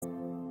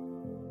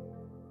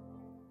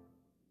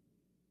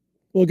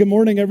Well, good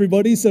morning,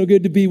 everybody. So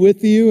good to be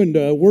with you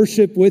and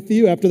worship with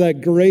you after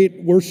that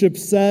great worship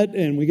set,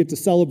 and we get to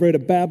celebrate a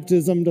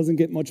baptism. Doesn't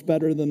get much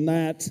better than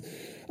that.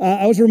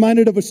 I was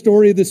reminded of a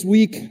story this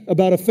week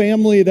about a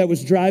family that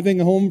was driving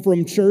home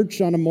from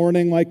church on a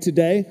morning like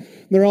today.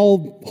 They're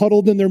all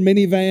huddled in their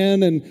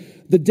minivan, and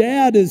the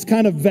dad is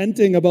kind of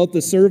venting about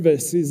the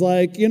service. He's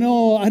like,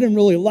 I didn't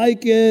really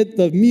like it.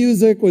 The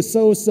music was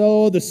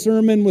so-so. The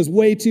sermon was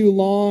way too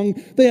long.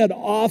 They had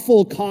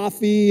awful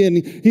coffee,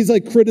 and he's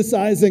like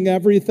criticizing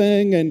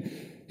everything. And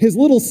his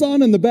little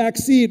son in the back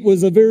seat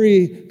was a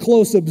very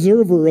close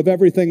observer of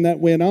everything that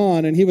went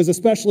on, and he was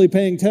especially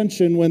paying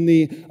attention when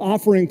the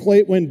offering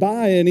plate went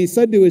by, and he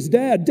said to his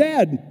dad,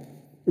 "Dad,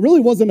 it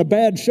really wasn't a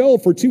bad show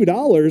for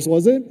 $2,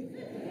 was it?"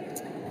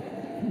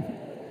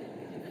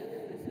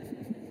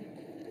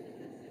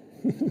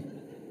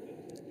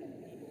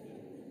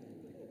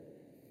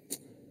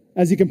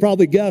 As you can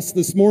probably guess,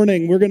 this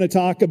morning we're going to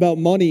talk about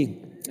money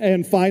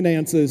and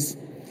finances,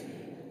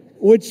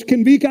 which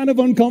can be kind of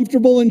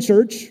uncomfortable in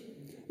church.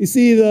 You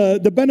see,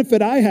 the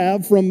benefit I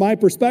have from my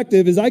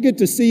perspective is I get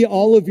to see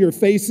all of your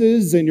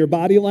faces and your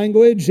body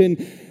language,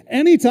 and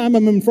anytime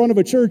I'm in front of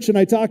a church and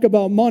I talk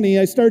about money,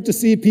 I start to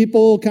see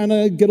people kind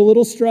of get a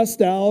little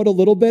stressed out, a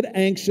little bit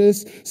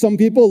anxious. Some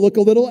people look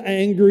a little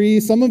angry.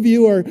 Some of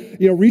you are,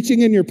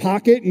 reaching in your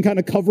pocket and kind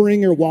of covering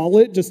your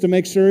wallet just to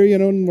make sure,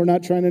 we're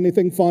not trying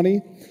anything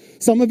funny.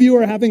 Some of you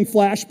are having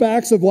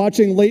flashbacks of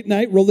watching late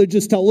night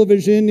religious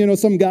television,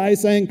 some guy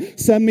saying,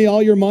 "Send me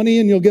all your money,"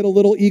 and you'll get a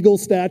little eagle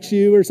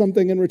statue or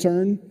something in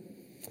return.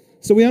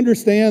 So we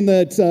understand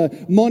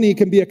that money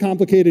can be a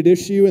complicated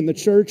issue in the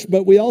church,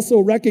 but we also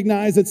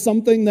recognize it's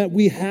something that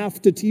we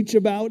have to teach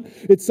about.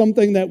 It's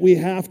something that we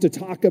have to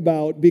talk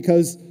about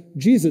because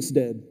Jesus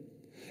did.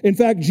 In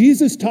fact,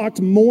 Jesus talked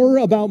more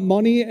about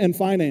money and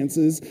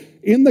finances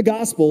in the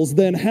Gospels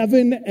than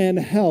heaven and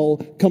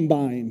hell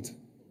combined.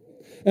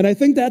 And I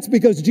think that's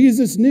because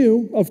Jesus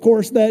knew, of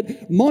course,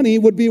 that money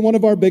would be one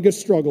of our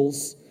biggest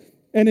struggles.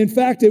 And in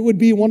fact, it would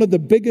be one of the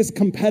biggest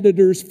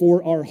competitors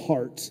for our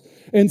heart.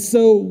 And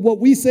so what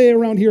we say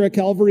around here at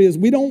Calvary is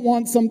we don't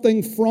want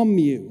something from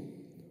you.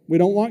 We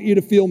don't want you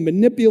to feel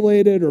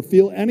manipulated or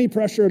feel any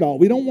pressure at all.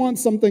 We don't want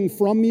something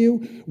from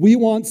you. We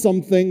want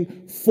something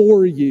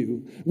for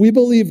you. We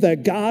believe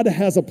that God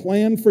has a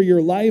plan for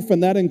your life,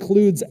 and that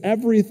includes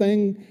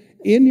everything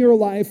in your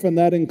life, and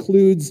that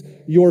includes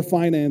your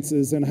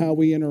finances and how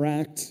we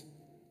interact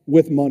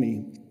with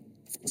money.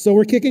 So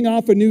we're kicking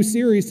off a new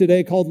series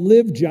today called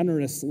Live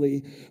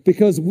Generously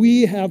because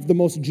we have the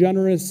most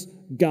generous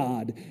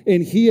God,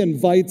 and He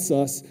invites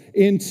us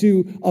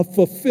into a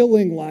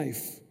fulfilling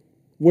life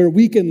where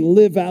we can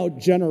live out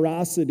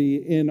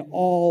generosity in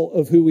all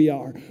of who we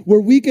are,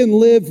 where we can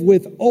live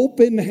with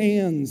open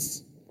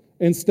hands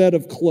instead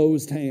of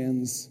closed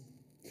hands.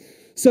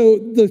 So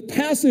the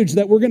passage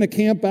that we're going to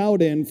camp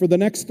out in for the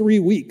next 3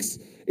 weeks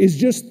is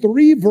just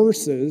 3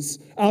 verses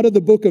out of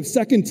the book of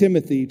 2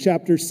 Timothy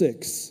chapter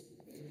 6.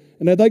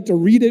 And I'd like to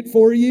read it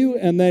for you,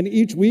 and then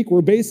each week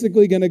we're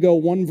basically going to go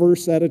one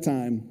verse at a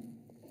time.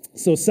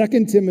 So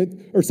 1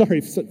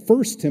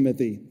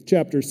 Timothy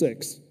chapter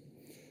 6,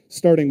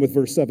 starting with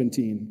verse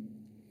 17.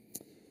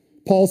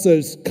 Paul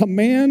says,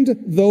 "Command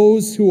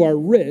those who are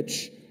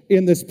rich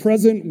in this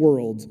present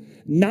world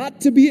not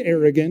to be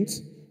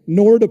arrogant,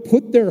 nor to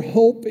put their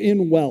hope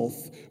in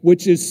wealth,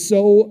 which is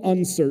so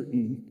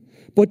uncertain,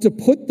 but to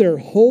put their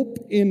hope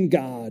in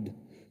God,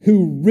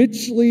 who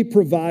richly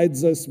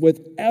provides us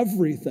with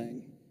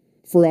everything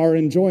for our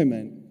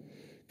enjoyment.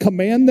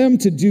 Command them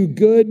to do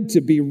good,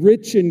 to be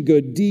rich in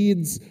good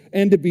deeds,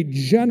 and to be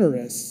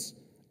generous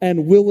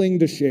and willing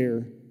to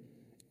share.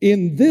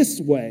 In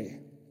this way,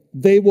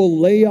 they will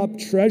lay up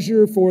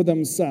treasure for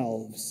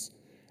themselves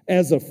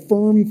as a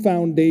firm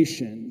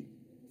foundation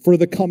for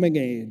the coming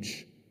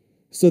age,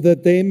 so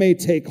that they may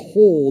take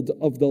hold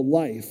of the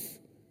life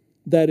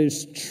that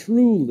is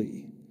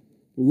truly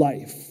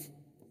life."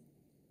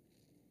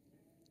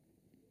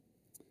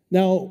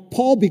 Now,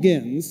 Paul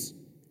begins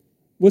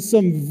with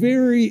some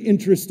very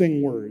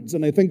interesting words,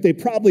 and I think they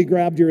probably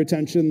grabbed your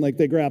attention like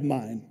they grabbed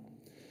mine.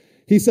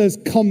 He says,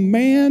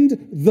 "Command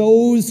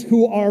those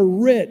who are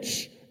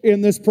rich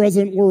in this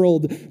present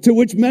world," to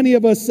which many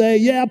of us say,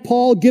 "Yeah,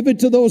 Paul, give it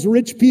to those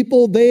rich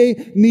people. They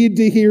need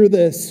to hear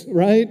this,"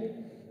 right?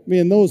 I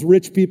mean, those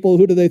rich people,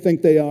 who do they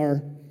think they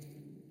are?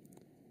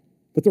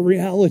 But the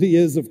reality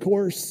is, of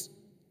course,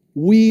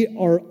 we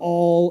are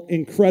all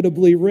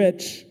incredibly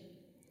rich.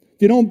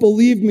 If you don't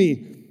believe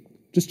me,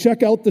 just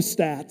check out the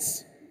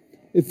stats.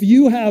 If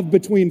you have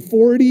between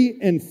 $40,000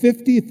 and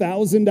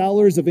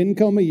 $50,000 of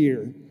income a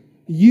year,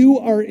 you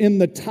are in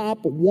the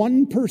top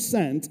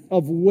 1%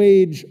 of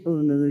wage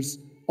earners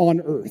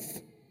on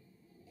earth.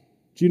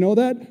 Do you know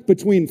that?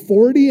 Between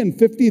 $40,000 and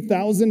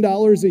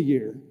 $50,000 a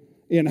year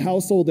in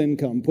household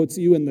income puts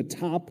you in the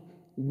top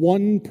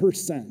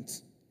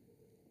 1%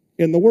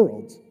 in the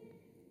world.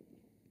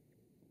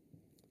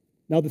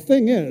 Now, the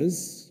thing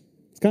is,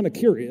 it's kind of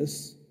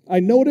curious. I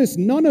noticed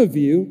none of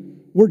you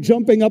were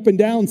jumping up and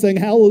down saying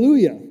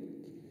hallelujah,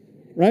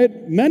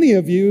 right? Many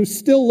of you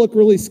still look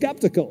really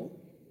skeptical.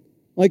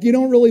 Like you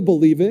don't really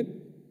believe it.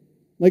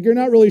 Like you're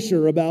not really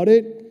sure about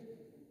it.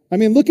 I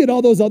mean, look at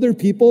all those other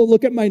people.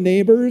 Look at my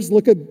neighbors.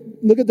 Look at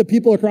the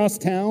people across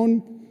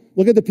town.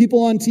 Look at the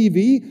people on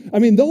TV. I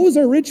mean, those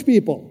are rich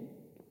people.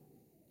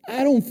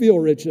 I don't feel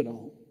rich at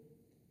all.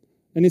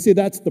 And you see,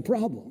 that's the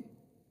problem.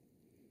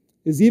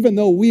 Is even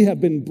though we have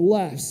been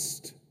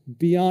blessed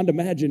beyond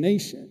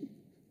imagination,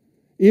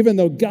 even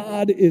though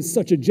God is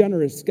such a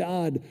generous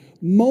God,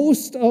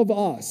 most of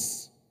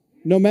us,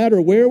 no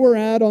matter where we're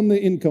at on the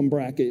income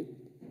bracket,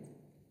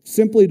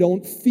 simply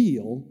don't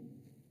feel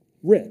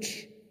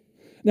rich.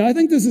 Now, I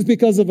think this is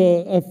because of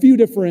a few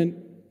different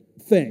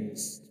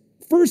things.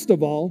 First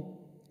of all,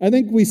 I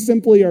think we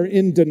simply are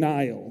in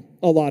denial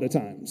a lot of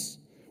times.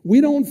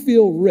 We don't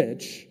feel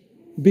rich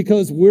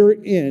because we're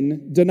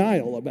in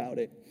denial about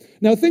it.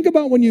 Now, think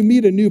about when you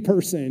meet a new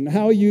person,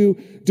 how you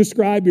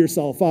describe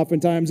yourself.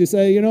 Oftentimes you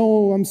say,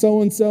 I'm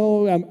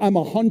so-and-so, I'm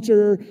a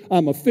hunter,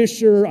 I'm a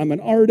fisher, I'm an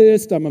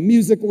artist, I'm a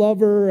music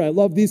lover, I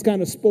love these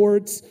kind of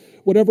sports,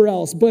 whatever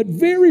else. But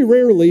very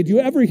rarely do you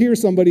ever hear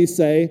somebody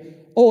say,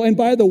 oh, and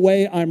by the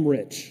way, I'm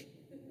rich,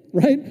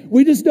 right?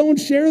 We just don't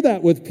share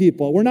that with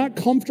people. We're not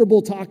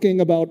comfortable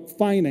talking about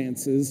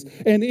finances.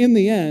 And in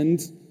the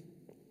end,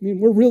 we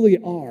really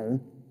are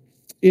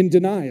in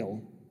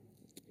denial.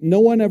 No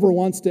one ever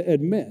wants to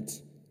admit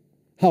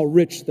how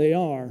rich they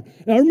are.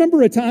 Now, I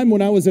remember a time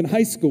when I was in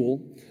high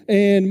school,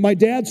 and my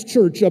dad's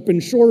church up in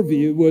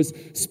Shoreview was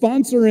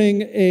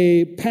sponsoring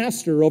a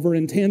pastor over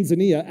in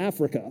Tanzania,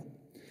 Africa.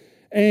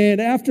 And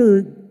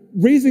after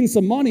raising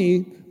some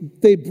money,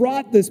 they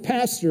brought this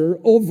pastor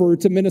over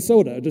to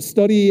Minnesota to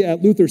study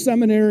at Luther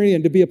Seminary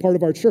and to be a part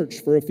of our church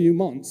for a few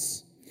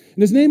months.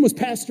 And his name was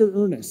Pastor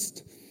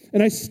Ernest.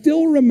 And I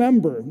still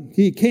remember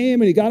he came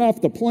and he got off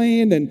the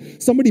plane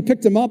and somebody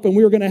picked him up and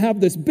we were going to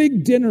have this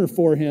big dinner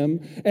for him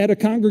at a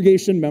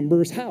congregation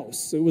member's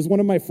house. It was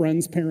one of my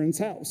friend's parents'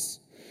 house.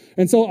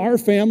 And so our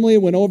family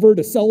went over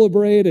to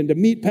celebrate and to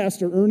meet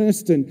Pastor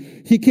Ernest,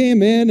 and he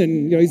came in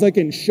and he's like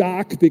in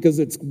shock because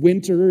it's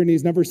winter and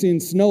he's never seen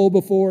snow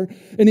before.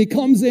 And he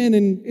comes in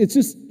and it's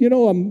just,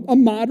 a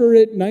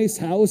moderate, nice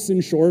house in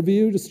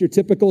Shoreview, just your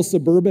typical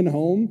suburban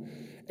home.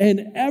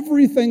 And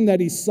everything that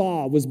he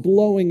saw was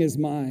blowing his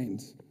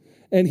mind.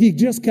 And he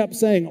just kept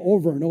saying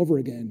over and over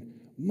again,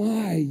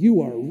 "My,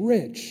 you are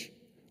rich,"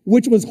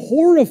 which was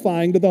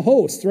horrifying to the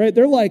hosts, right?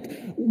 They're like,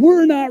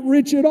 "We're not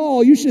rich at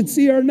all. You should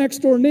see our next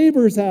door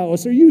neighbor's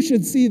house, or you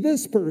should see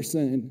this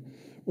person,"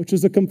 which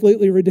is a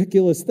completely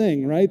ridiculous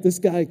thing, right? This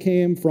guy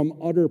came from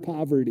utter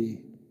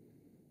poverty.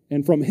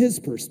 And from his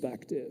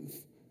perspective,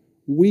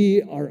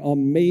 we are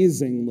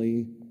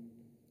amazingly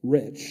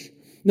rich.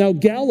 Now,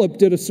 Gallup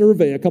did a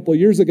survey a couple of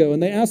years ago,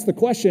 and they asked the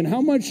question, how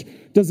much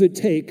does it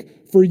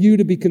take for you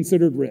to be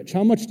considered rich?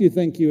 How much do you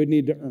think you would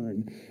need to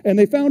earn? And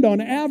they found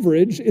on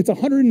average, it's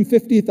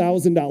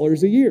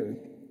 $150,000 a year.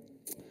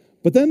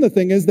 But then the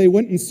thing is, they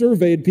went and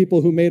surveyed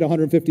people who made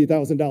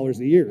 $150,000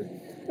 a year.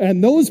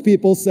 And those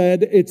people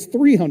said it's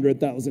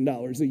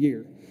 $300,000 a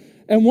year.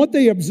 And what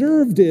they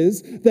observed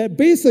is that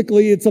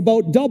basically it's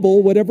about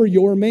double whatever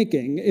you're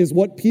making is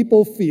what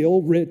people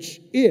feel rich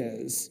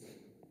is.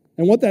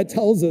 And what that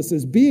tells us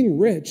is being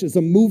rich is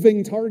a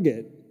moving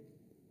target.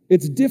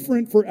 It's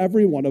different for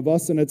every one of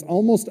us, and it's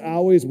almost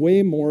always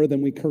way more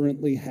than we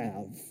currently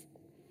have.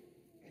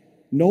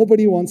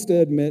 Nobody wants to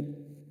admit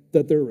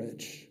that they're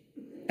rich.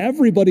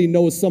 Everybody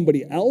knows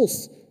somebody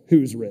else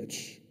who's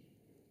rich.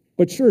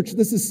 But church,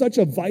 this is such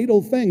a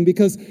vital thing,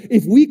 because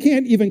if we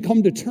can't even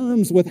come to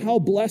terms with how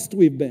blessed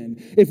we've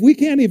been, if we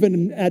can't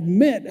even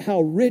admit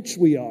how rich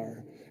we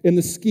are in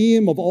the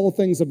scheme of all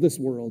things of this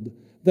world,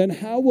 then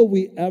how will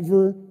we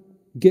ever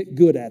get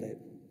good at it?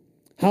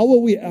 How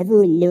will we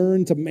ever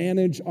learn to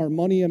manage our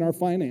money and our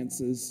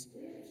finances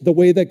the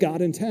way that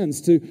God intends,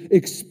 to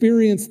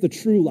experience the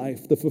true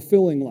life, the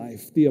fulfilling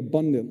life, the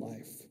abundant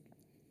life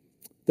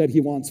that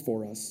He wants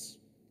for us?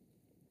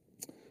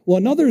 Well,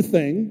 another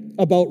thing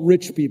about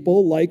rich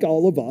people, like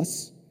all of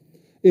us,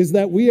 is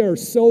that we are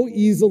so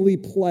easily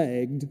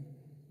plagued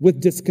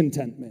with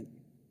discontentment.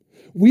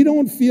 We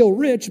don't feel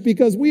rich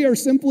because we are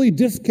simply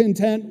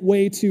discontent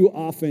way too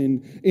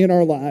often in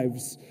our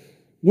lives.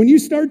 When you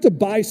start to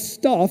buy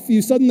stuff,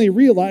 you suddenly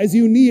realize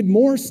you need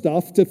more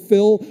stuff to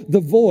fill the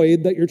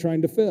void that you're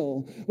trying to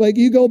fill. Like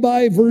you go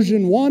buy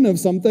version 1 of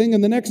something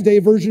and the next day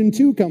version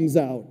 2 comes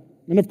out.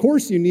 And of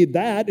course you need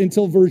that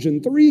until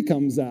version 3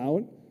 comes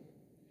out.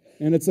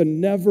 And it's a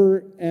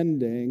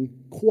never-ending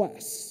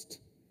quest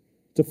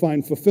to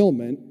find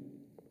fulfillment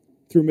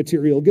through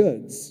material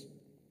goods.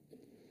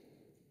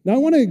 Now I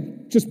want to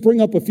just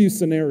bring up a few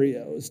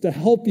scenarios to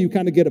help you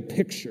kind of get a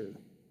picture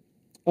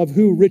of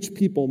who rich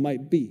people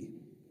might be.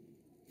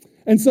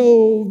 And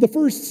so the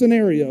first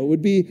scenario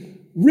would be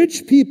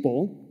rich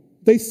people,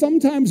 they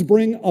sometimes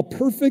bring a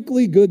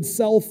perfectly good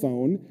cell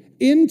phone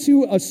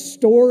into a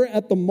store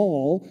at the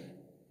mall.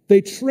 They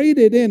trade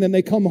it in and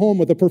they come home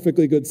with a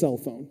perfectly good cell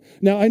phone.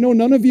 Now, I know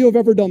none of you have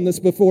ever done this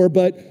before,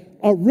 but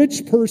a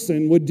rich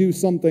person would do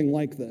something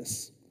like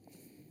this.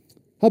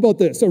 How about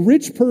this? A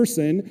rich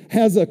person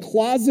has a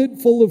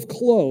closet full of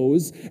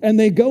clothes, and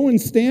they go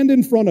and stand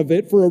in front of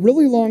it for a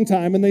really long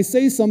time, and they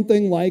say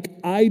something like,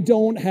 "I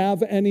don't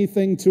have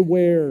anything to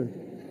wear."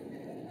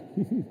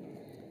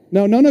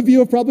 Now, none of you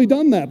have probably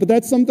done that, but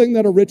that's something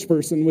that a rich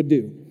person would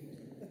do.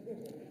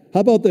 How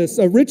about this?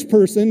 A rich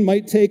person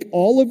might take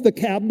all of the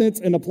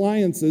cabinets and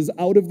appliances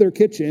out of their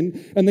kitchen,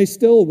 and they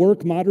still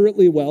work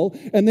moderately well,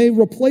 and they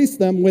replace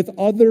them with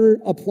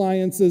other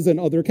appliances and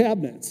other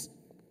cabinets.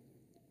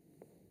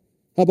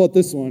 How about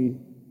this one?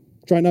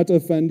 Try not to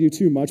offend you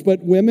too much, but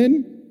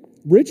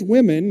rich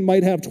women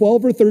might have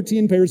 12 or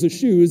 13 pairs of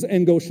shoes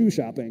and go shoe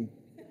shopping.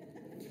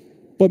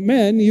 But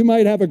men, you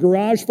might have a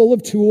garage full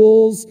of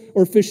tools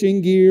or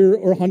fishing gear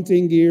or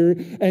hunting gear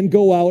and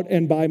go out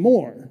and buy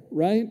more,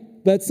 right?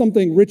 That's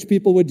something rich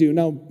people would do.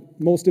 Now,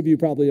 most of you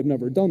probably have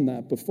never done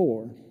that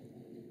before.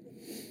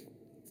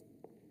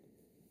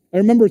 I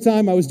remember a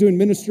time I was doing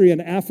ministry in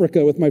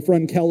Africa with my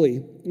friend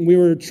Kelly. And we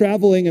were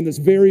traveling in this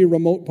very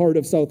remote part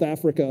of South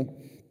Africa.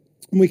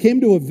 And we came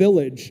to a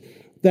village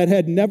that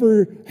had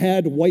never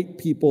had white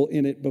people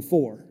in it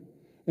before.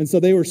 And so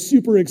they were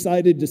super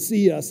excited to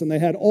see us, and they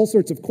had all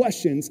sorts of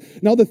questions.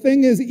 Now, the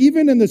thing is,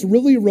 even in this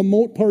really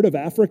remote part of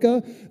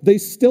Africa, they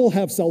still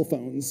have cell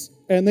phones,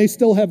 and they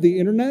still have the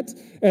internet,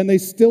 and they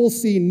still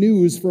see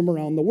news from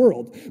around the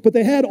world. But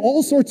they had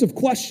all sorts of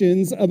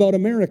questions about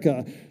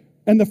America.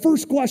 And the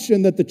first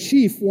question that the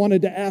chief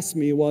wanted to ask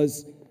me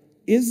was,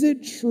 is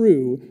it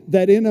true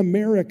that in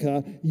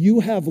America you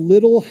have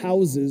little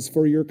houses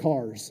for your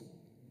cars?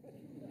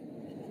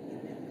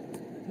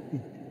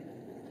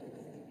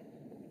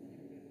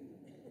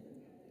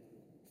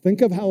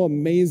 Think of how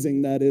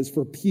amazing that is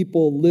for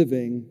people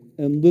living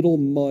in little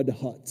mud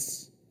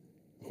huts.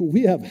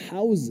 We have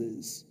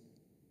houses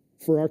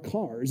for our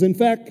cars. In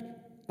fact,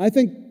 I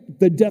think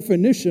the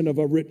definition of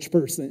a rich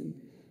person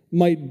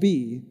might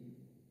be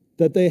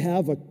that they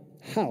have a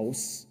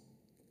house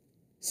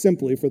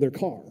simply for their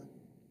car.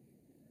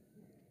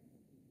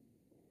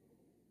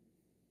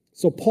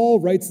 So Paul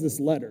writes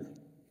this letter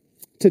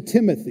to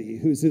Timothy,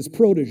 who's his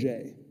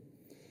protege.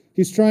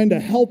 He's trying to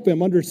help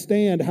him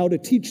understand how to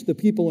teach the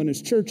people in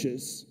his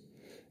churches.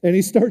 And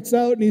he starts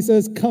out and he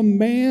says,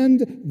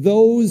 "Command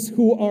those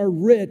who are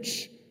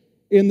rich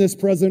in this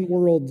present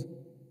world."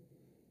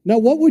 Now,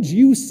 what would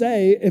you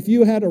say if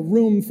you had a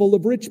room full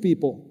of rich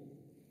people?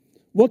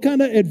 What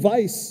kind of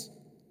advice?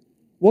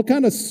 What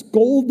kind of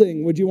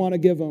scolding would you want to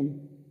give them?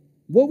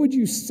 What would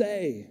you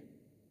say?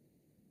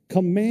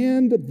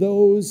 Command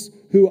those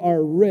who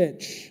are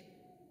rich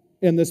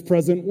in this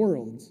present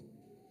world.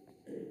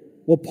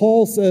 Well,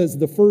 Paul says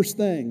the first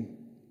thing,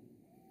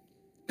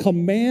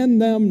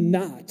 command them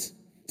not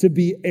to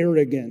be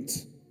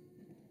arrogant.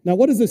 Now,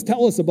 what does this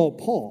tell us about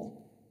Paul?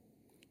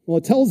 Well,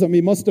 it tells him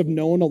he must have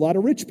known a lot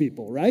of rich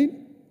people, right?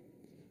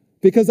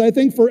 Because I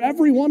think for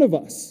every one of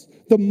us,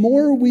 the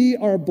more we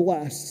are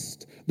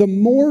blessed, the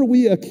more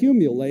we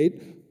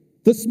accumulate,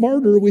 the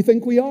smarter we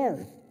think we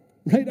are,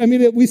 right? I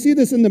mean, we see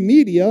this in the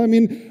media. I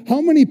mean,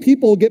 how many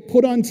people get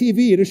put on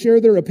TV to share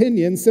their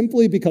opinions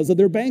simply because of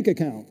their bank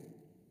account,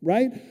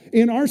 right?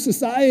 In our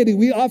society,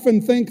 we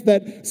often think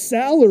that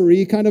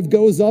salary kind of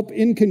goes up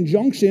in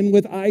conjunction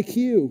with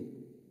IQ.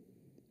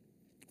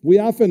 We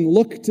often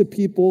look to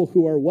people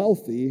who are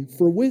wealthy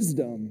for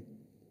wisdom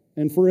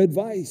and for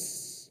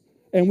advice.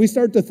 And we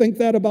start to think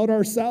that about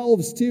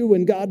ourselves too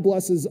when God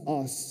blesses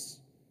us.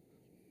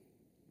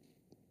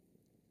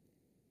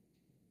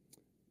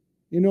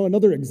 You know,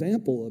 another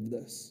example of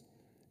this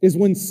is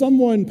when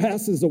someone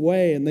passes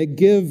away and they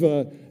give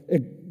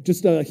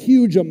just a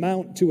huge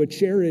amount to a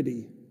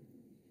charity.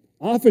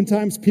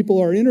 Oftentimes people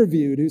are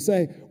interviewed who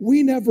say,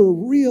 "We never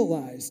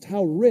realized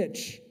how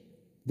rich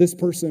this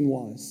person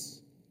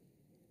was."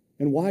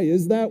 And why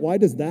is that? Why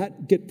does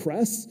that get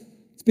press?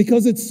 It's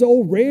because it's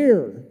so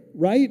rare,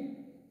 right?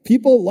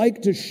 People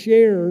like to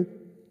share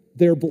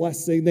their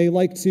blessing. They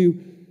like to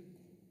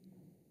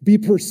be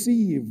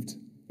perceived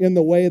in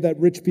the way that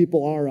rich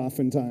people are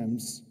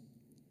oftentimes.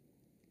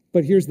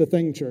 But here's the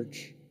thing,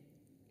 church.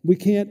 We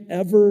can't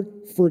ever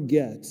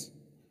forget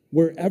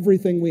where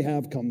everything we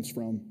have comes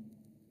from.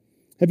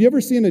 Have you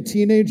ever seen a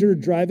teenager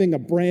driving a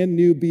brand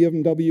new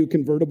BMW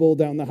convertible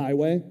down the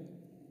highway?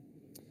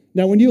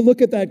 Now, when you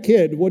look at that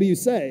kid, what do you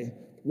say?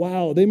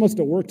 Wow, they must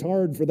have worked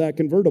hard for that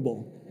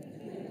convertible.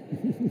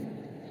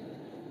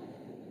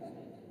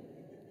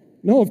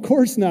 No, of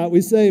course not.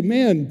 We say,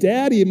 man,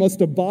 daddy must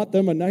have bought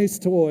them a nice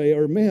toy,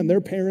 or man, their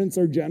parents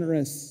are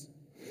generous.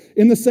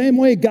 In the same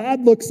way,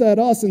 God looks at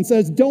us and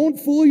says, don't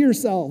fool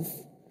yourself.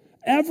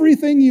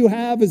 Everything you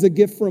have is a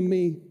gift from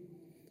me.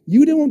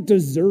 You don't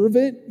deserve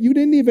it. You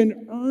didn't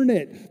even earn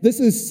it. This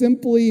is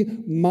simply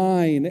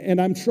mine, and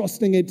I'm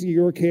trusting it to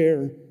your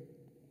care.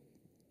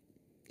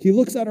 He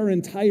looks at our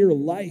entire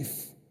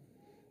life,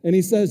 and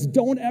he says,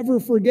 don't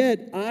ever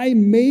forget, I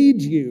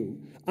made you.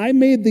 I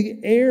made the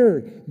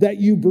air that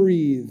you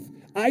breathe.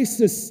 I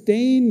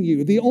sustain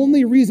you. The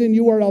only reason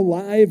you are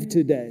alive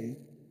today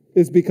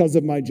is because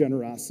of my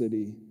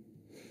generosity.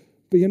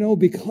 But you know,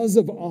 because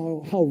of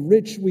how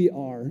rich we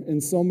are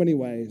in so many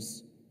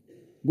ways,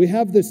 we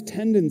have this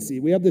tendency,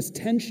 we have this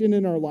tension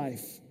in our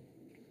life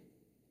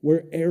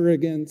where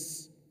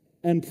arrogance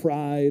and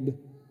pride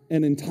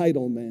and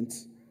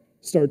entitlement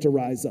start to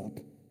rise up.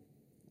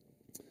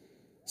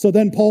 So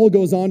then Paul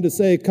goes on to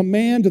say,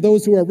 command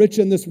those who are rich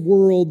in this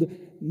world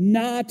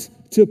not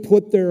to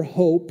put their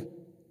hope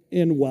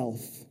in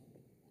wealth,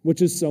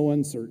 which is so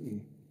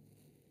uncertain.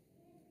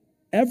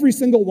 Every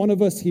single one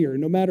of us here,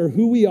 no matter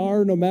who we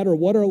are, no matter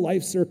what our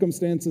life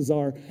circumstances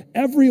are,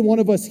 every one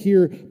of us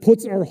here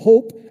puts our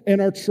hope and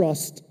our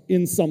trust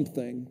in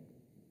something.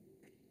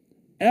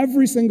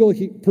 Every single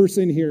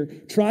person here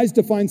tries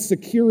to find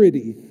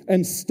security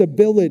and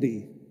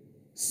stability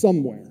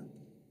somewhere.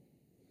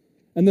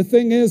 And the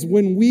thing is,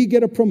 when we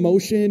get a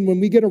promotion, when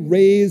we get a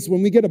raise,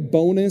 when we get a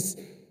bonus,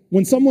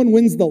 when someone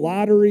wins the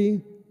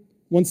lottery,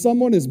 when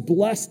someone is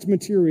blessed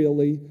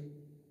materially,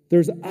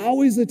 there's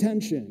always a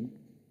tension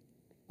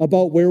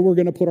about where we're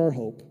going to put our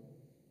hope.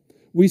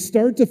 We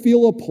start to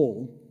feel a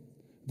pull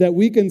that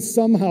we can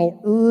somehow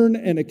earn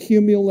and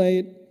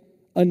accumulate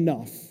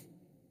enough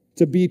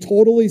to be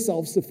totally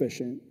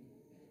self-sufficient,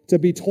 to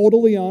be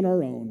totally on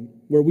our own,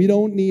 where we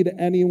don't need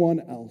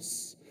anyone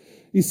else.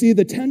 You see,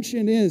 the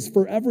tension is,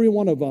 for every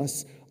one of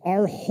us,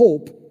 our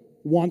hope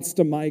wants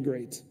to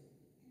migrate.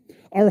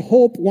 Our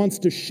hope wants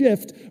to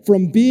shift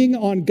from being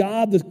on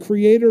God, the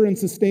creator and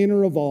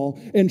sustainer of all,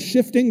 and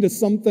shifting to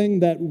something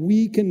that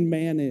we can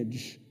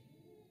manage,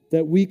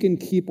 that we can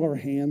keep our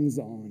hands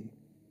on.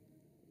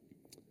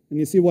 And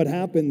you see what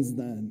happens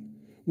then,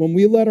 when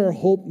we let our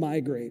hope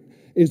migrate,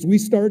 is we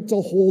start to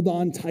hold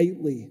on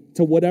tightly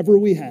to whatever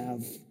we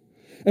have.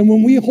 And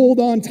when we hold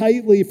on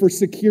tightly for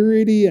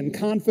security and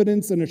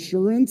confidence and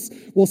assurance,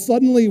 well,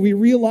 suddenly we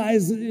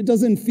realize it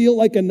doesn't feel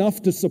like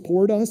enough to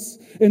support us.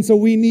 And so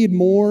we need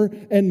more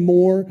and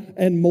more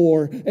and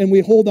more. And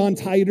we hold on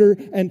tighter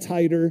and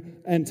tighter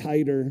and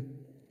tighter.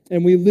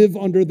 And we live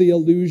under the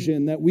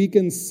illusion that we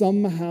can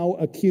somehow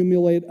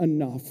accumulate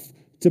enough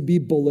to be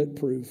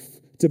bulletproof,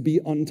 to be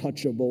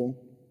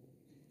untouchable.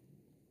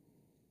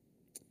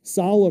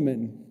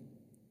 Solomon,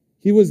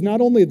 he was not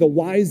only the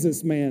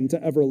wisest man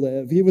to ever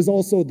live, he was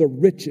also the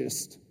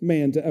richest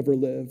man to ever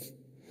live.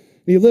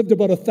 He lived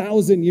about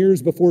 1,000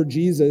 years before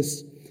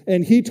Jesus,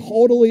 and he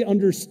totally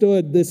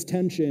understood this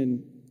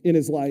tension in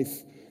his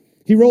life.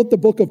 He wrote the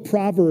book of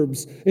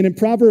Proverbs, and in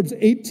Proverbs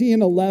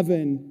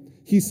 18:11,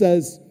 he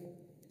says,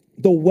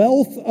 "The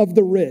wealth of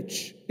the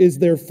rich is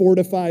their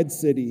fortified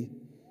city.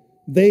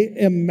 They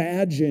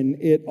imagine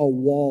it a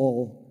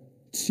wall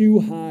too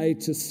high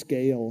to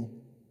scale."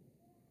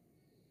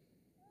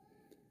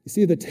 You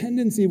see, the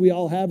tendency we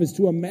all have is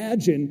to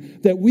imagine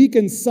that we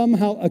can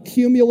somehow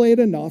accumulate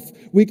enough,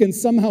 we can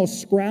somehow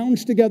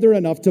scrounge together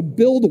enough to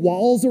build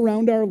walls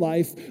around our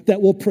life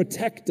that will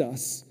protect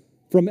us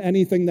from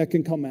anything that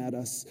can come at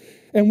us.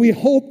 And we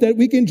hope that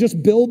we can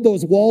just build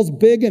those walls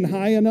big and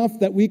high enough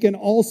that we can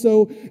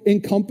also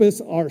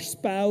encompass our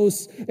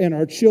spouse and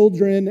our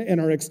children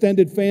and our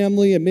extended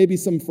family and maybe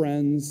some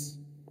friends.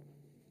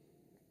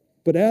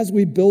 But as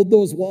we build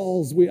those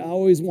walls, we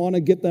always want to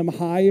get them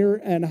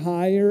higher and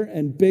higher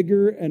and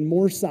bigger and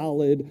more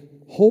solid,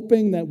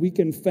 hoping that we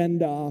can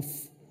fend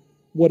off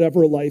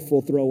whatever life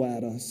will throw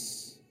at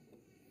us.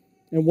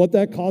 And what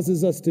that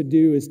causes us to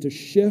do is to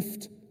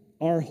shift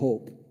our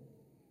hope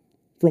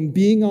from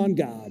being on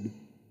God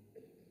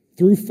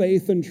through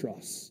faith and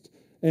trust,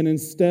 and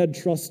instead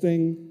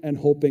trusting and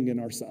hoping in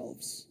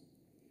ourselves.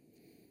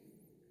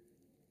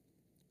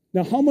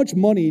 Now, how much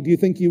money do you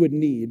think you would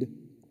need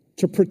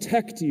to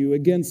protect you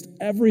against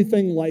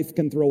everything life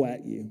can throw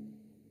at you?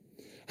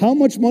 How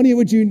much money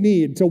would you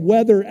need to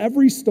weather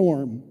every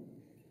storm,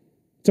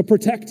 to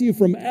protect you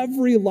from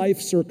every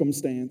life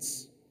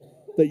circumstance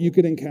that you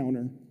could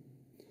encounter,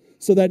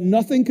 so that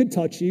nothing could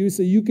touch you,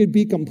 so you could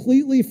be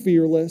completely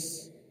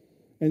fearless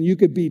and you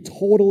could be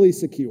totally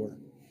secure?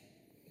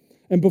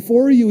 And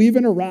before you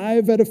even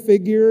arrive at a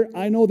figure,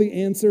 I know the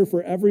answer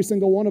for every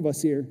single one of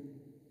us here.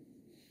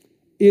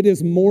 It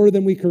is more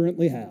than we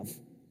currently have.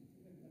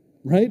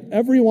 Right?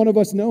 Every one of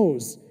us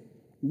knows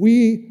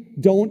we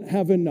don't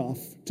have enough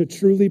to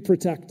truly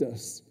protect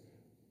us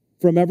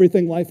from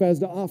everything life has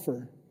to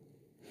offer.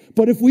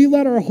 But if we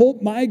let our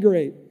hope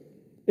migrate,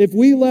 if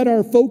we let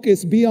our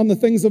focus be on the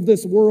things of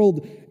this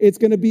world, it's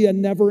going to be a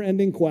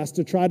never-ending quest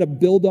to try to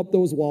build up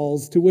those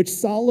walls, to which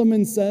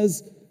Solomon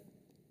says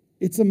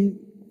it's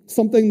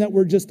something that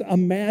we're just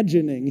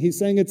imagining. He's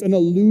saying it's an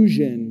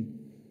illusion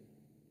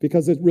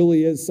because it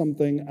really is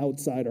something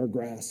outside our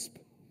grasp.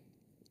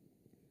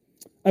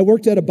 I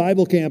worked at a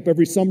Bible camp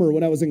every summer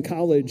when I was in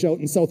college out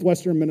in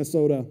southwestern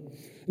Minnesota.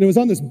 And it was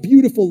on this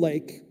beautiful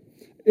lake.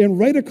 And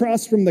right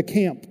across from the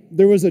camp,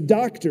 there was a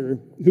doctor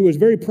who was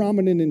very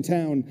prominent in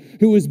town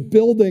who was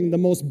building the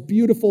most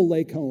beautiful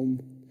lake home.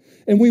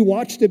 And we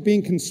watched it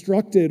being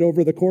constructed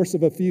over the course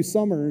of a few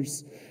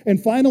summers.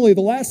 And finally,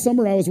 the last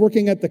summer I was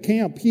working at the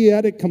camp, he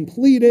had it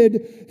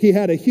completed. He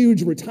had a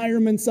huge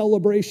retirement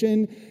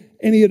celebration.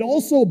 And he had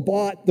also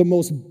bought the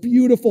most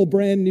beautiful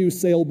brand new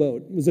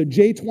sailboat. It was a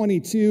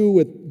J-22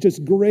 with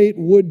just great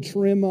wood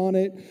trim on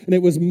it, and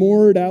it was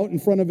moored out in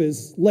front of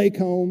his lake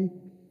home.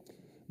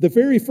 The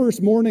very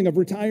first morning of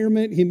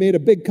retirement, he made a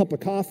big cup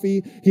of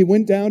coffee. He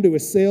went down to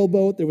his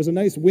sailboat. There was a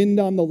nice wind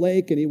on the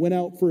lake, and he went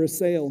out for a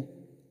sail.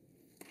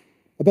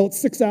 About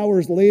 6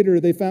 hours later,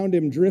 they found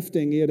him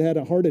drifting. He had had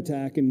a heart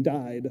attack and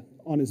died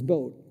on his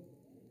boat.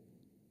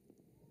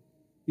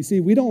 You see,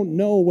 we don't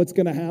know what's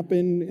going to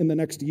happen in the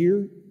next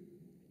year,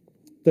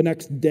 the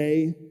next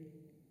day,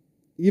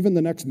 even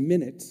the next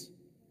minute.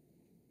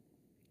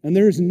 And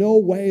there's no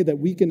way that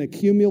we can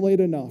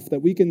accumulate enough,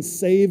 that we can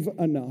save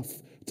enough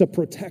to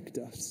protect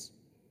us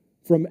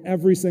from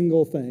every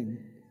single thing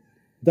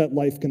that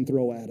life can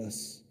throw at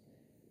us.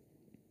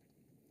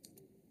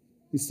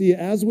 You see,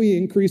 as we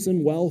increase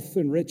in wealth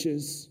and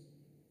riches,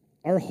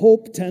 our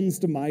hope tends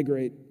to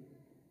migrate.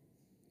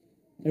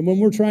 And when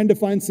we're trying to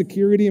find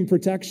security and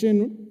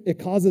protection, it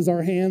causes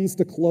our hands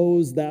to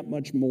close that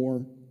much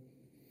more.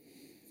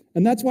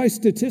 And that's why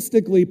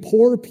statistically,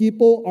 poor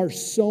people are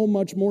so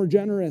much more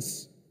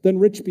generous than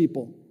rich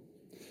people.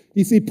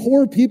 You see,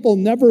 poor people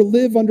never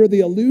live under the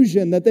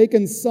illusion that they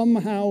can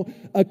somehow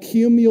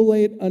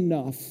accumulate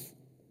enough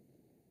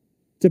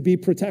to be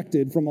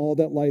protected from all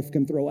that life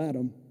can throw at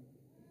them.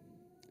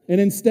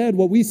 And instead,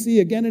 what we see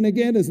again and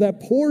again is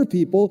that poor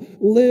people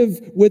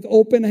live with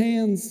open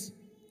hands.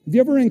 Have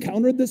you ever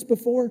encountered this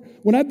before?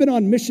 When I've been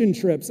on mission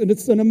trips, and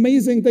it's an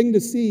amazing thing to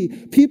see,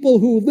 people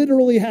who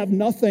literally have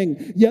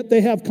nothing, yet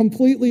they have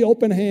completely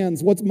open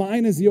hands. What's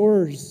mine is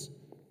yours.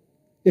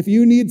 If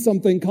you need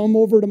something, come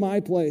over to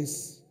my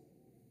place.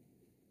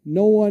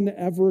 No one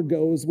ever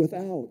goes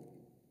without.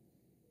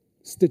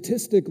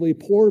 Statistically,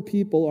 poor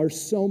people are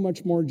so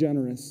much more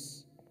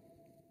generous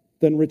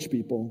than rich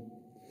people.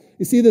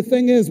 You see, the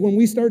thing is, when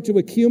we start to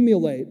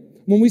accumulate,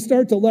 when we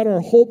start to let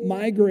our hope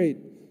migrate,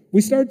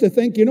 we start to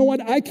think, you know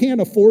what, I can't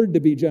afford to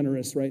be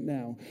generous right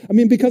now. I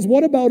mean, because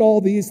what about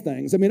all these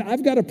things? I mean,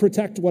 I've got to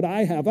protect what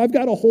I have. I've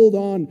got to hold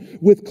on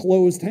with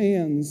closed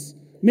hands.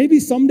 Maybe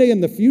someday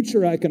in the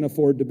future I can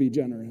afford to be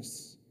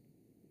generous.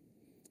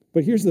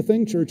 But here's the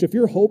thing, church. If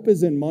your hope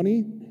is in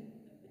money,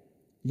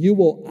 you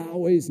will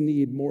always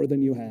need more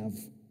than you have.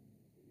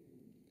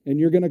 And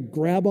you're going to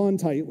grab on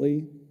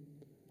tightly,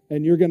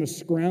 and you're going to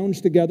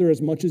scrounge together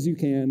as much as you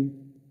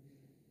can.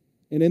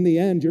 And in the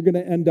end, you're going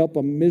to end up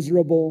a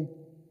miserable,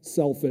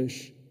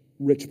 selfish,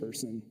 rich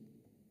person.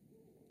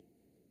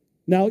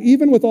 Now,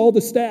 even with all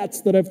the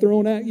stats that I've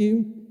thrown at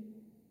you,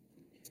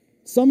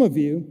 some of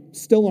you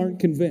still aren't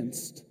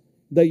convinced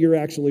that you're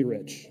actually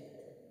rich.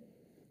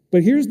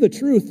 But here's the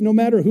truth. No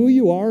matter who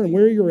you are and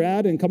where you're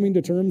at and coming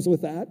to terms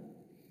with that,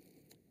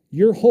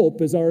 your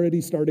hope is already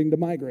starting to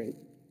migrate.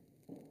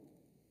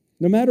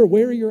 No matter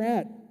where you're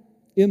at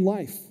in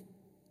life,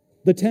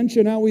 the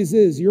tension always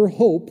is your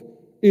hope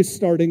is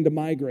starting to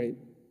migrate.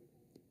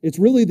 It's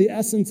really the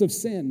essence of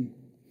sin.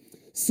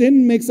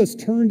 Sin makes us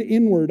turn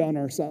inward on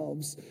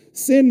ourselves.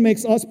 Sin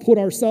makes us put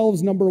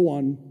ourselves number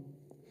one.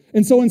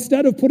 And so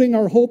instead of putting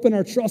our hope and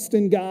our trust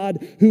in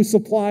God, who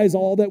supplies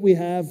all that we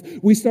have,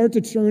 we start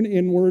to turn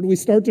inward. We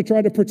start to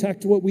try to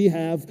protect what we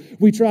have.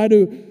 We try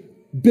to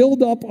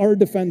build up our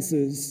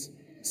defenses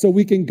so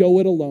we can go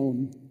it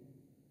alone.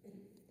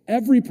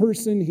 Every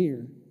person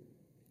here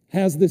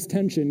has this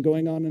tension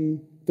going on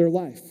in their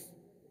life.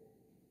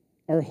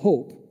 Our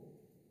hope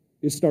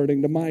is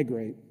starting to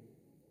migrate.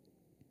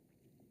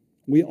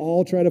 We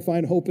all try to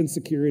find hope and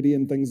security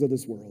in things of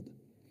this world.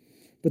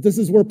 But this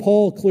is where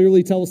Paul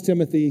clearly tells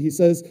Timothy, he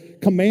says,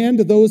 command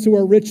those who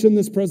are rich in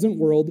this present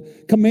world,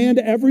 command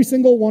every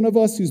single one of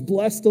us who's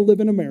blessed to live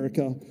in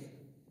America,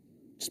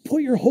 just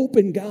put your hope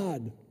in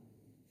God.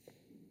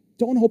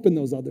 Don't hope in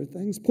those other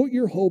things. Put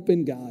your hope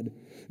in God.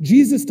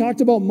 Jesus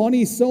talked about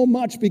money so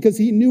much because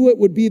he knew it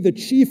would be the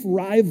chief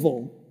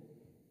rival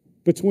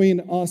between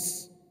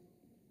us,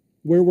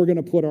 where we're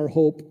going to put our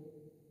hope,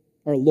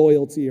 our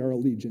loyalty, our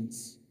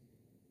allegiance.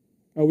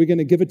 Are we going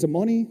to give it to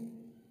money?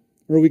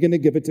 Or are we going to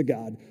give it to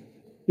God?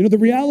 You know, the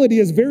reality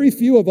is very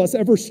few of us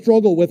ever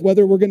struggle with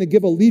whether we're going to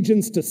give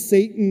allegiance to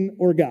Satan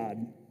or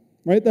God,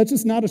 right? That's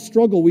just not a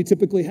struggle we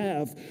typically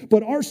have.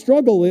 But our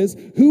struggle is,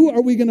 who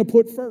are we going to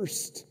put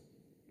first?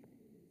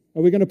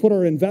 Are we going to put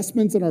our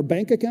investments in our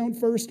bank account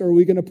first, or are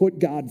we going to put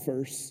God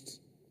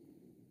first?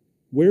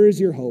 Where is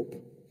your hope?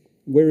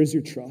 Where is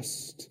your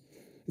trust?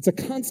 It's a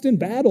constant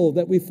battle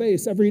that we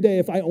face every day.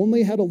 If I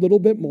only had a little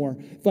bit more,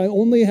 if I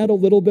only had a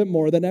little bit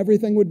more, then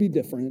everything would be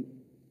different.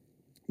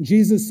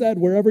 Jesus said,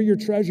 wherever your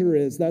treasure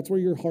is, that's where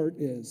your heart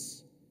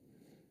is.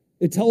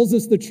 It tells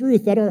us the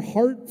truth that our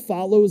heart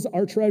follows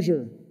our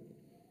treasure.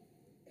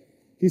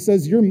 He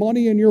says your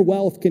money and your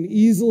wealth can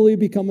easily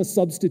become a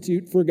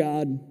substitute for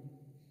God.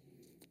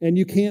 And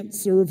you can't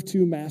serve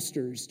two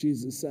masters,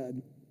 Jesus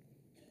said.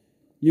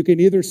 You can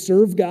either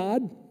serve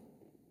God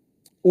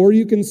or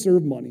you can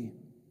serve money.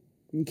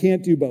 You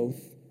can't do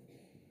both.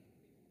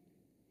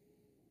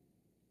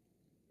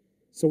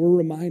 So we're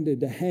reminded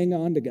to hang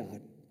on to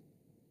God,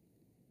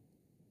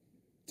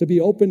 to be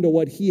open to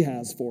what he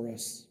has for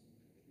us,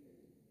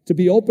 to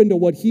be open to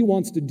what he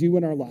wants to do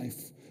in our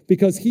life,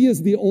 because he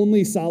is the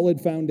only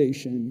solid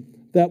foundation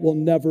that will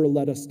never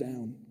let us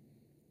down.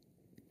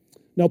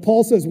 Now,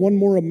 Paul says one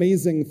more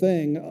amazing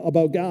thing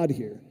about God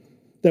here.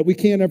 that we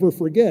can't ever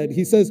forget.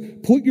 He says,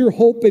 put your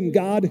hope in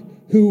God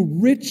who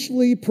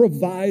richly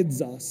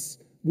provides us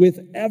with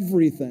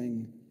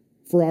everything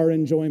for our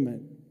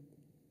enjoyment.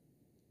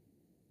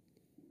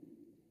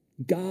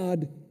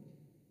 God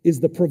is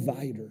the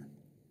provider.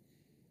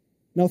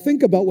 Now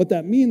think about what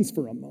that means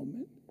for a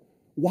moment.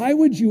 Why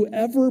would you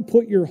ever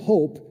put your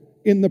hope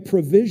in the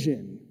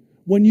provision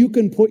when you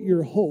can put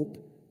your hope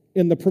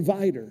in the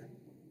provider?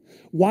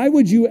 Why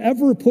would you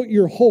ever put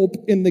your hope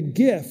in the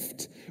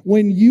gift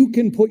when you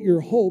can put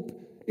your hope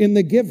in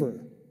the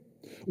giver?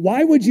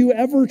 Why would you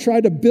ever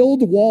try to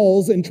build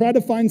walls and try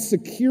to find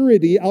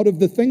security out of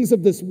the things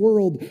of this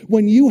world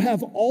when you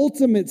have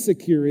ultimate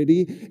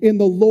security in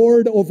the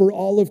Lord over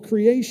all of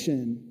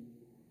creation?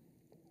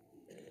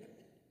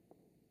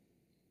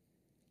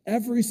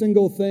 Every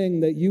single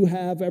thing that you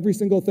have, every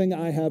single thing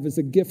I have is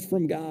a gift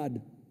from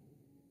God.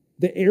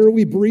 The air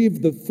we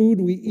breathe, the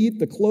food we eat,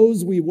 the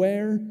clothes we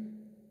wear,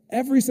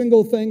 every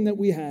single thing that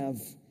we have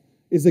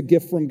is a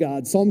gift from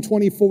God. Psalm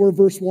 24,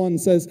 verse 1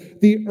 says,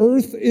 the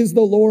earth is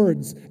the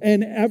Lord's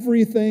and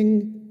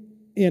everything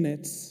in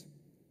it.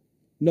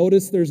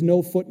 Notice there's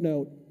no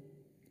footnote.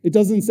 It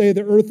doesn't say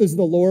the earth is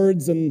the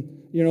Lord's and,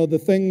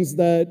 the things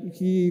that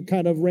he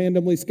kind of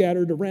randomly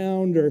scattered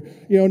around, or,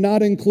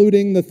 not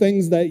including the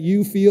things that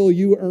you feel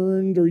you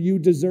earned or you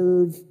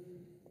deserve.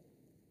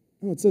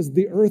 No, it says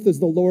the earth is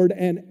the Lord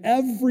and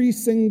every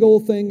single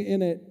thing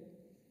in it,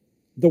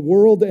 the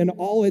world and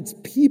all its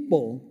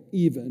people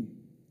even,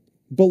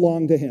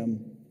 belong to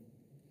him.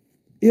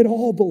 It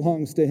all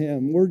belongs to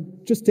him. We're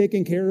just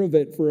taking care of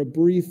it for a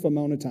brief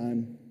amount of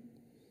time.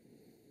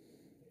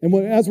 And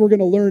as we're going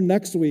to learn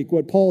next week,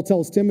 what Paul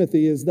tells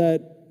Timothy is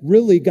that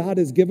really God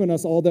has given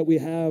us all that we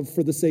have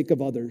for the sake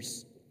of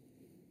others.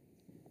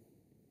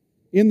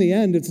 In the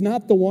end, it's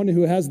not the one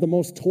who has the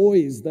most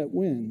toys that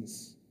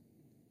wins.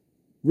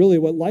 Really,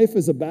 what life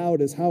is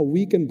about is how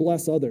we can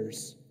bless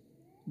others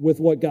with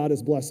what God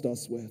has blessed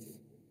us with.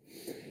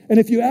 And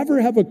if you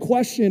ever have a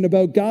question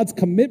about God's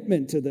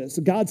commitment to this,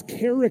 God's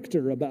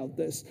character about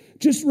this,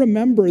 just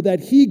remember that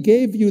he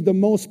gave you the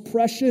most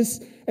precious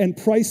and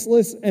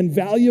priceless and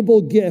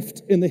valuable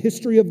gift in the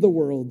history of the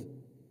world.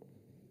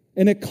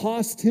 And it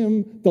cost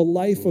him the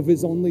life of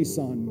his only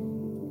son.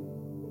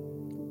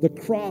 The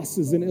cross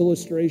is an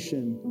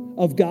illustration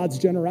of God's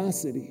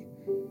generosity.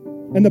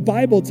 And the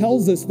Bible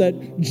tells us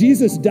that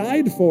Jesus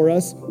died for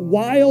us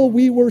while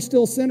we were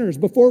still sinners,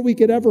 before we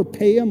could ever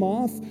pay him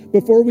off,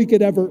 before we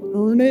could ever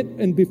earn it,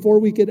 and before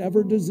we could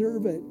ever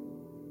deserve it.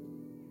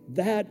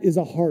 That is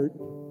a heart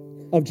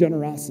of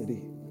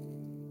generosity.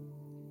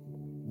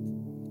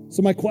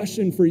 So my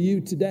question for you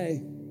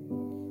today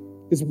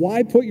is,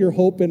 why put your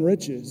hope in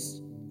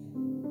riches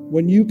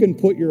when you can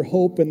put your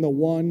hope in the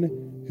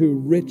one who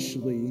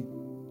richly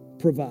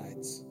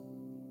provides?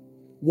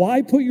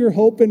 Why put your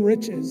hope in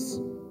riches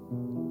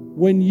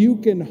when you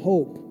can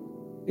hope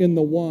in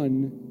the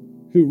one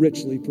who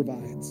richly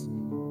provides?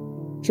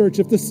 Church,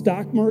 if the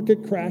stock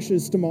market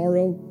crashes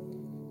tomorrow,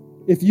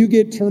 if you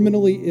get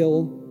terminally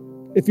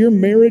ill, if your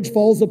marriage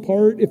falls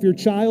apart, if your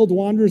child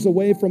wanders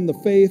away from the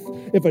faith,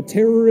 if a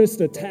terrorist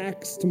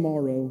attacks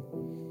tomorrow,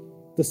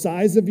 the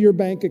size of your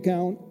bank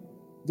account,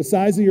 the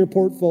size of your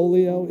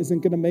portfolio isn't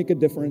going to make a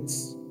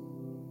difference.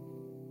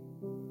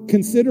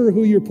 Consider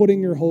who you're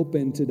putting your hope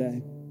in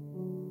today.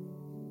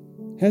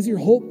 Has your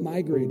hope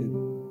migrated?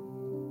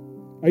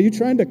 Are you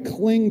trying to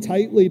cling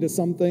tightly to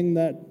something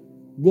that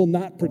will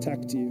not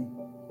protect you?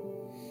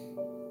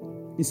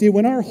 You see,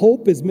 when our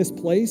hope is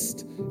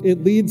misplaced,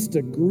 it leads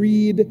to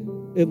greed,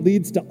 it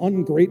leads to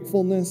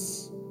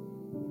ungratefulness,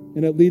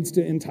 and it leads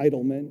to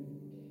entitlement.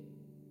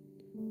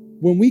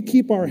 When we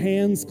keep our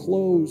hands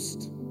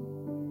closed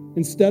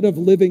instead of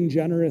living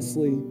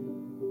generously,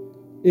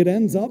 it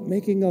ends up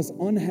making us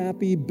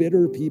unhappy,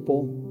 bitter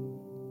people.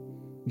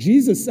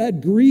 Jesus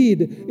said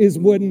greed is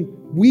when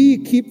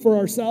we keep for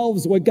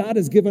ourselves what God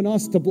has given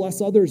us to bless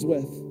others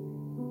with.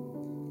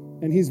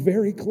 And he's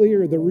very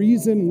clear, the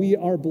reason we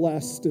are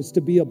blessed is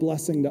to be a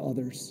blessing to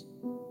others.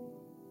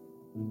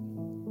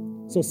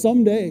 So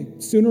someday,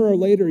 sooner or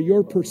later,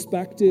 your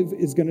perspective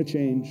is going to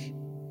change.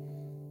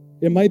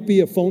 It might be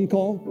a phone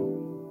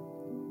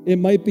call. It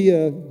might be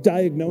a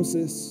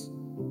diagnosis.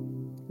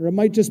 Or it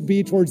might just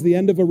be towards the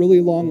end of a really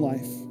long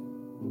life.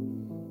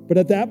 But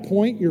at that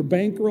point, your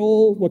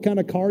bankroll, what kind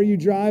of car you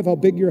drive, how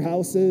big your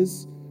house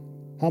is,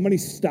 how many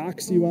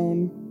stocks you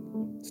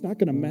own, it's not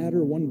going to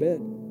matter one bit.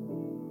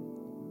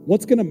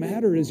 What's going to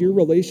matter is your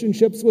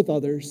relationships with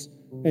others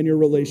and your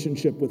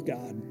relationship with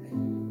God.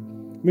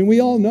 I mean,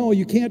 we all know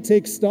you can't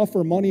take stuff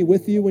or money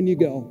with you when you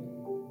go.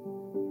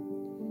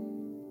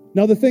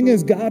 Now, the thing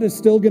is, God is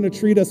still going to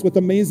treat us with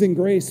amazing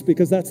grace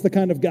because that's the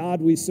kind of God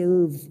we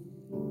serve.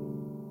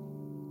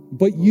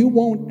 But you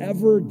won't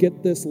ever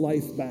get this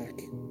life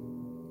back.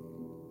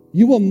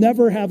 You will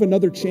never have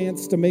another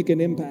chance to make an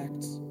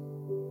impact.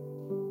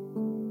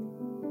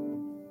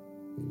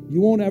 You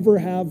won't ever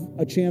have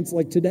a chance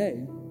like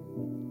today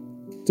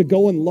to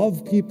go and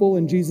love people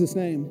in Jesus'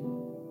 name,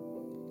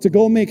 to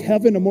go make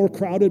heaven a more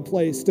crowded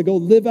place, to go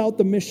live out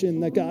the mission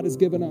that God has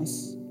given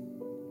us.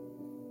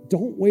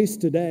 Don't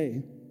waste a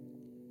day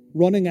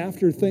running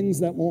after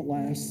things that won't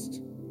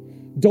last.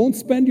 Don't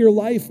spend your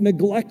life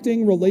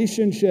neglecting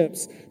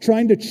relationships,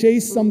 trying to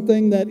chase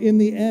something that in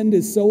the end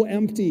is so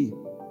empty,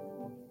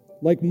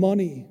 like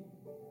money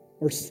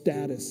or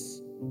status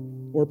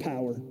or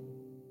power.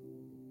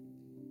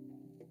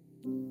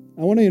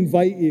 I want to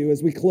invite you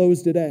as we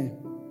close today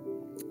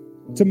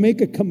to make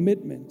a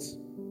commitment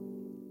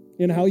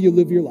in how you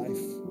live your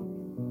life.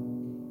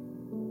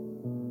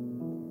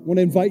 I want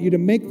to invite you to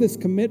make this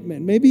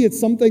commitment. Maybe it's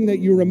something that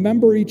you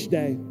remember each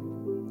day.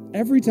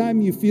 Every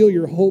time you feel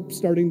your hope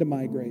starting to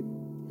migrate,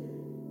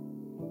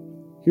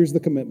 here's the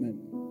commitment.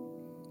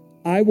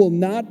 I will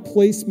not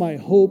place my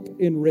hope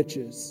in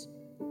riches,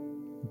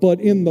 but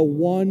in the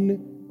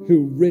one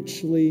who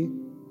richly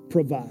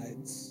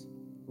provides.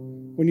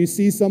 When you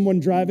see someone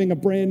driving a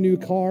brand new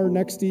car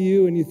next to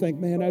you and you think,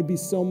 man, I'd be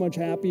so much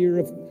happier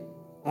if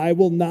I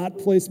will not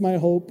place my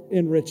hope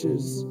in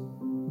riches,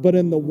 but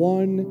in the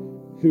one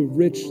who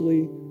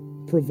richly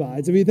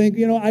provides. If you think,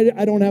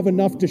 I don't have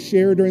enough to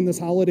share during this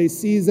holiday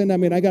season,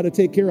 I got to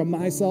take care of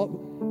myself,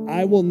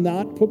 I will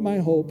not put my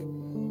hope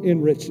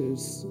in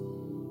riches,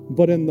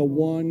 but in the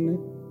one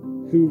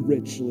who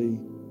richly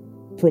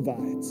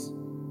provides.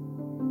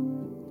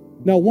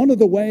 Now, one of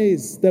the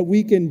ways that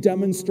we can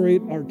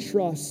demonstrate our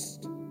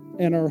trust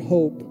and our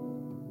hope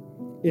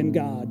in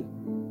God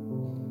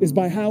is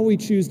by how we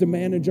choose to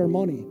manage our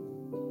money.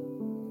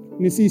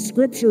 And you see,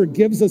 Scripture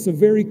gives us a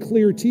very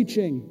clear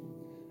teaching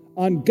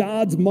on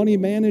God's money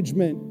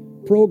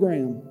management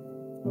program.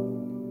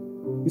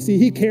 You see,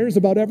 He cares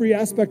about every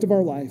aspect of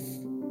our life.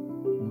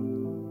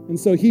 And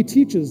so He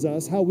teaches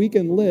us how we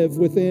can live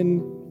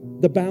within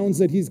the bounds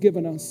that He's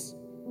given us,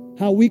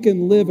 how we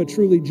can live a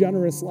truly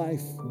generous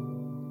life.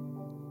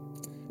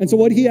 And so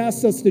what He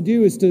asks us to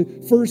do is to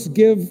first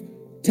give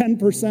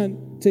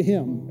 10% to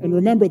Him. And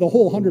remember, the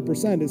whole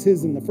 100% is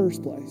His in the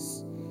first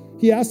place.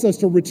 He asks us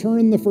to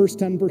return the first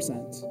 10%.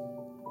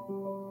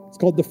 It's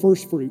called the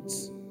first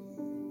fruits.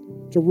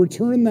 To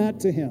return that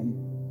to Him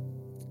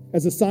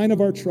as a sign of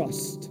our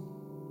trust.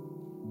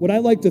 What I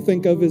like to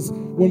think of is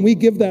when we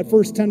give that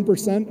first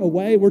 10%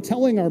 away, we're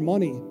telling our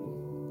money,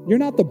 you're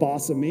not the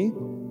boss of me.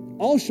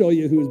 I'll show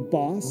you who's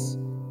boss.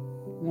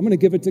 I'm going to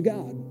give it to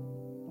God.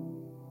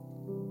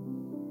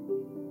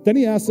 Then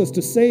He asks us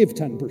to save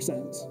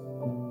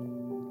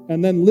 10%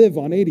 and then live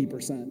on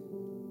 80%.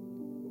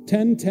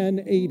 10,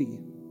 10, 80.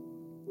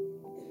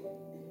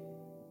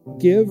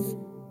 Give,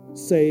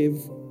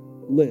 save,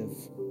 live.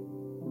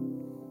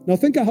 Now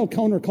think of how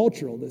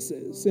countercultural this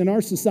is. In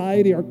our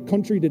society, our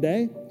country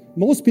today,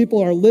 most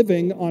people are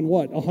living on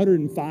what?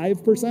 105%,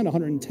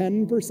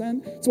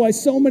 110%? That's why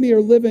so many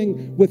are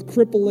living with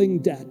crippling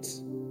debt.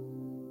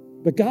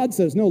 But God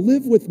says, no,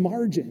 live with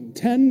margin.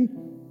 10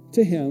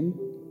 to Him,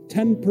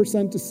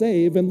 10% to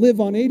save, and live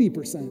on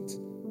 80%.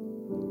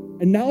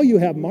 And now you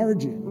have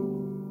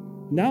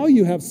margin. Now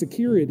you have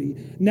security.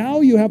 Now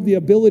you have the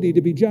ability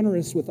to be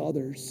generous with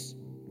others.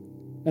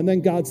 And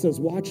then God says,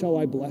 watch how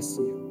I bless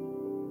you.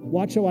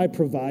 Watch how I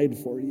provide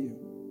for you.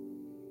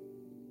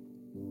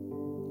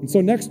 And so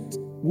next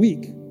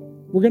week,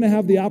 we're going to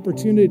have the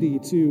opportunity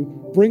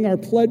to bring our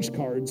pledge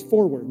cards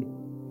forward.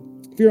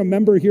 If you're a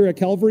member here at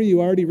Calvary, you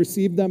already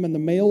received them in the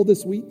mail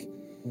this week.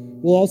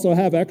 We'll also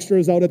have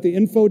extras out at the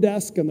info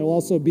desk, and they'll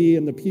also be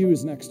in the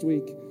pews next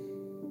week.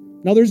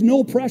 Now, there's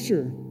no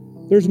pressure.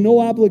 There's no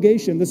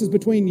obligation. This is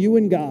between you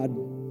and God.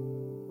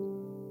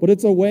 But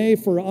it's a way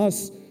for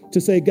us to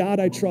say,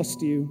 God, I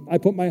trust you. I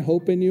put my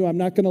hope in you. I'm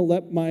not going to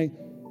let my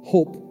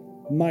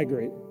hope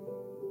migrate.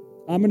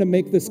 I'm going to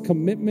make this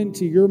commitment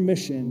to your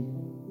mission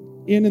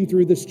in and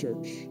through this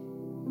church.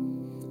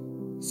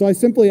 So I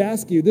simply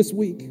ask you this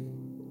week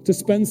to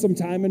spend some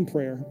time in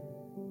prayer.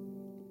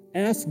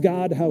 Ask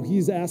God how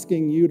He's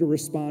asking you to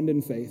respond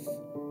in faith.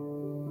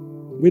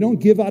 We don't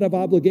give out of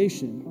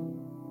obligation.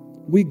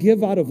 We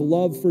give out of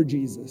love for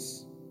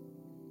Jesus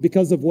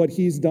because of what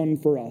He's done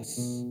for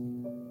us.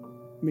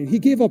 He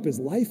gave up His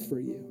life for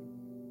you.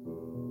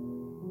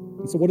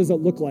 And so what does it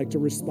look like to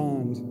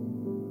respond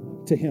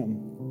to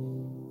Him?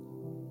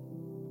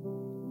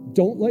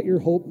 Don't let your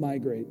hope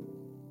migrate.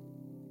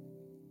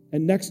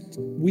 And next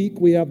week,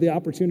 we have the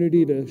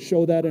opportunity to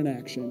show that in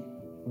action.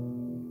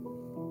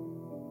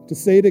 To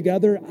say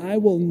together, I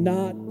will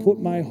not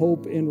put my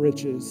hope in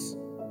riches,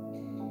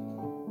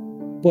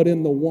 but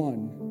in the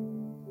one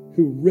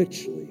who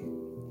richly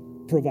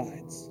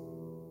provides.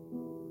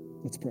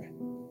 Let's pray.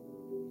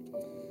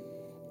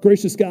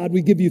 Gracious God,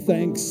 we give you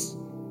thanks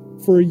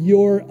for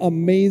your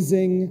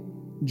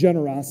amazing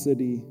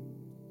generosity,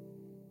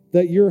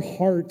 that your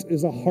heart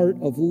is a heart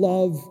of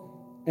love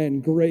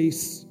and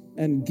grace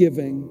and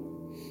giving.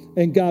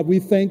 And God, we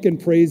thank and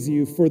praise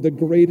you for the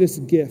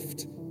greatest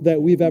gift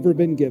that we've ever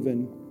been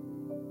given,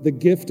 the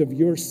gift of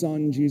your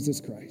Son, Jesus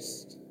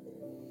Christ.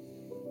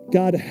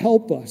 God,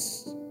 help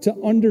us to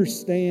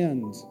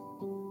understand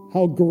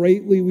how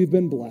greatly we've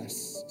been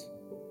blessed,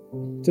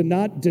 to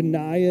not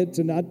deny it,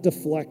 to not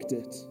deflect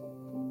it,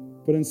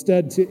 but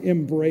instead to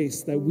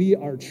embrace that we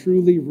are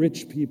truly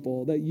rich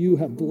people, that you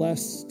have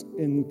blessed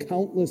in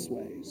countless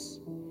ways.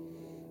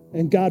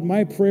 And God,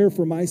 my prayer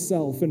for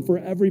myself and for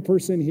every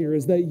person here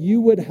is that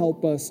you would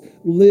help us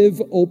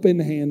live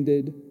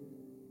open-handed.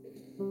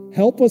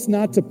 Help us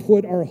not to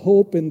put our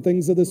hope in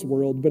things of this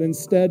world, but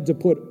instead to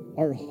put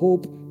our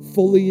hope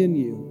fully in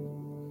you.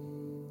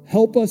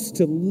 Help us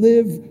to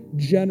live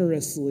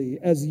generously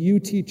as you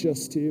teach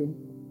us to.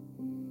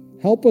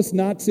 Help us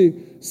not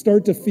to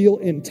start to feel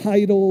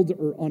entitled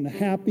or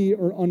unhappy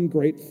or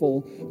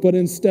ungrateful, but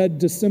instead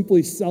to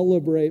simply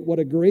celebrate what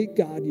a great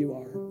God you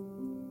are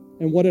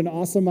and what an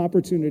awesome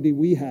opportunity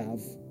we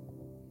have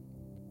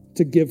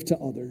to give to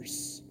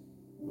others.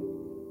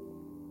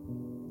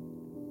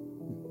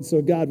 And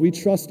so, God, we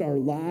trust our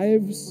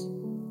lives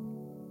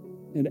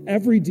and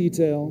every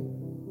detail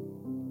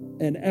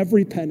and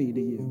every penny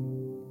to you.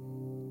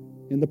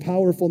 In the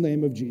powerful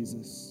name of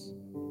Jesus.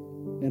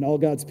 And all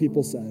God's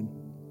people said.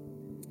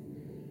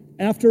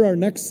 After our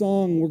next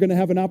song, we're going to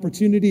have an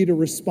opportunity to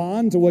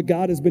respond to what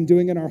God has been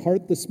doing in our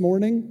heart this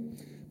morning.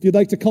 If you'd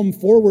like to come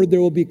forward,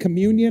 there will be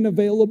communion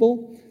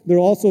available. There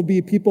will also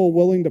be people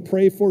willing to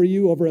pray for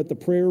you over at the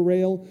prayer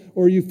rail,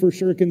 or you for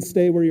sure can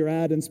stay where you're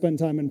at and spend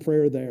time in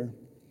prayer there.